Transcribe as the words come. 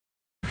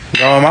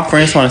Oh, my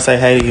friends want to say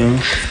hey to you.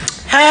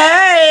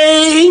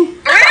 Hey!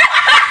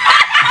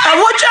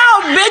 What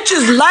y'all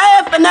bitches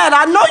laughing at?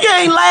 I know you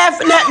ain't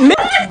laughing at me.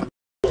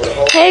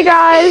 Hey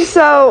guys,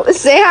 so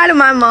say hi to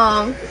my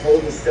mom.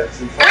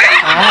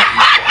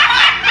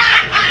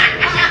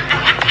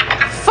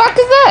 Fuck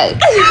is that?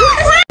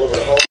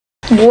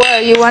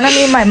 What, you wanna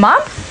meet my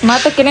mom? No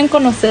te quieren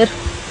conocer.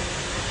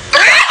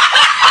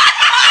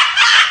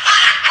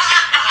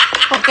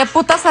 ¿Por qué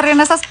putas se ríen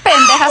esas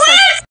pendejas?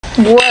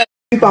 What?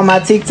 People on my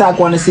TikTok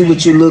want to see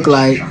what you look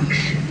like.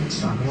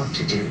 Bitch,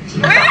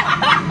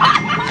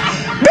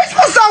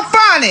 what's so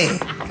funny?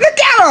 Look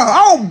at her,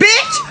 oh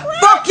bitch!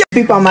 Fuck you.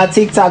 People on my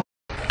TikTok.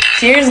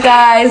 Cheers,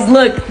 guys.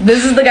 Look,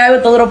 this is the guy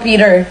with the little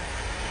Peter.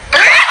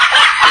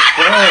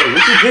 Hey,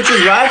 what you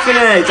bitches laughing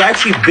at? It's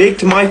actually big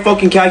to my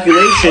fucking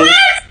calculation.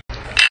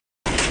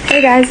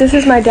 Hey guys, this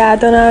is my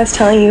dad, the one I was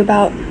telling you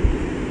about.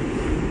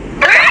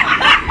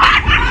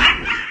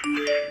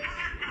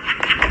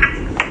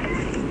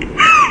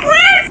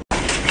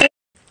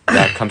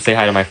 Dad, come say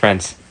hi to my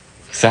friends.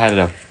 Say hi to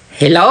them.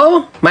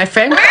 Hello, my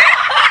friend?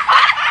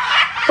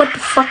 What the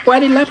fuck? Why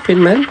they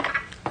laughing, man?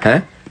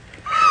 Huh?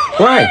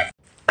 Why?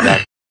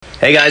 Dad.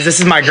 Hey guys, this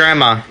is my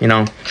grandma. You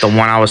know, the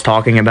one I was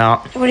talking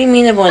about. What do you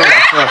mean the one I'm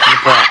talking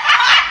about?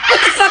 What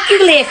the fuck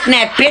you laughing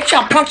at, bitch?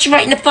 I'll punch you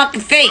right in the fucking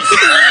face.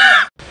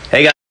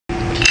 Hey guys.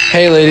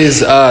 Hey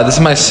ladies, this is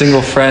my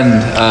single friend,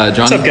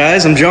 Johnny. What's up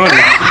guys? I'm Johnny.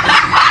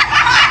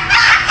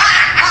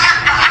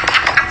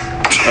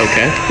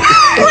 Okay.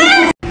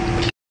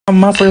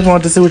 My friends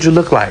want to see what you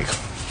look like.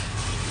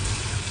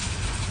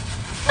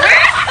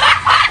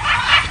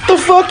 What the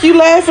fuck you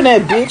laughing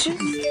at, bitch?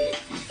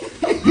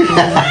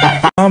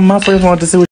 My friends want to see what